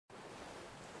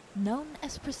known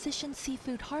as precision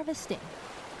seafood harvesting.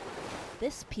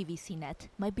 This PVC net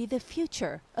might be the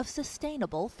future of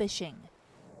sustainable fishing.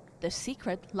 The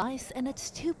secret lies in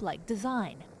its tube-like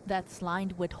design that's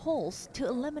lined with holes to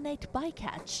eliminate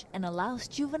bycatch and allows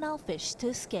juvenile fish to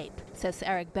escape, says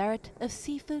Eric Barrett of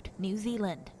Seafood New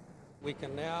Zealand. We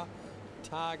can now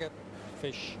target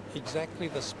fish exactly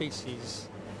the species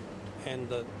and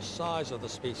the size of the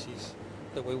species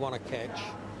that we want to catch,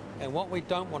 and what we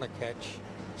don't want to catch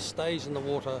stays in the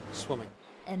water swimming.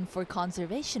 And for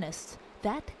conservationists,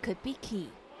 that could be key.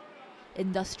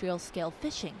 Industrial-scale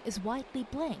fishing is widely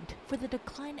blamed for the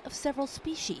decline of several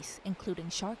species, including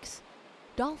sharks,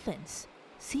 dolphins,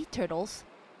 sea turtles,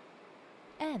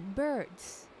 and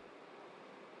birds.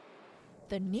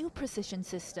 The new precision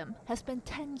system has been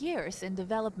 10 years in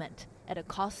development at a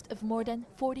cost of more than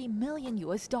 $40 million.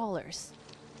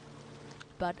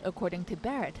 But according to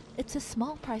Barrett, it's a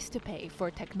small price to pay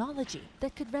for technology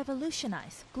that could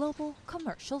revolutionize global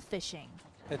commercial fishing.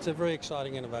 It's a very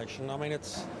exciting innovation. I mean,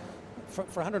 for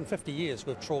 150 years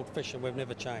we've trawled fish and we've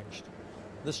never changed.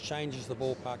 This changes the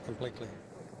ballpark completely.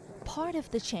 Part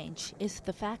of the change is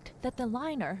the fact that the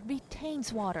liner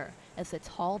retains water as it's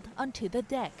hauled onto the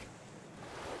deck,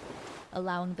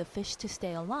 allowing the fish to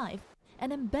stay alive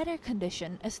and in better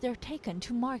condition as they're taken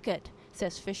to market,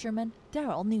 says fisherman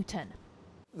Daryl Newton.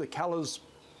 The colours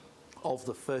of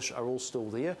the fish are all still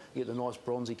there. You get the nice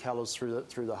bronzy colours through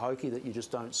the hokey that you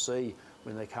just don't see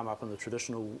when they come up in the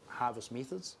traditional harvest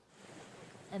methods.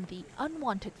 And the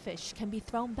unwanted fish can be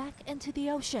thrown back into the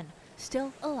ocean,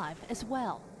 still alive as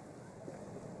well.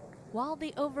 While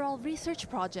the overall research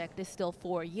project is still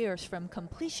 4 years from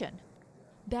completion,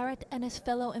 Barrett and his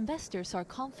fellow investors are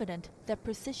confident that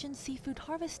precision seafood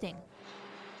harvesting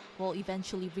will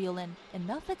eventually reel in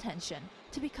enough attention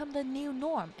to become the new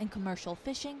norm in commercial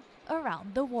fishing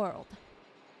around the world.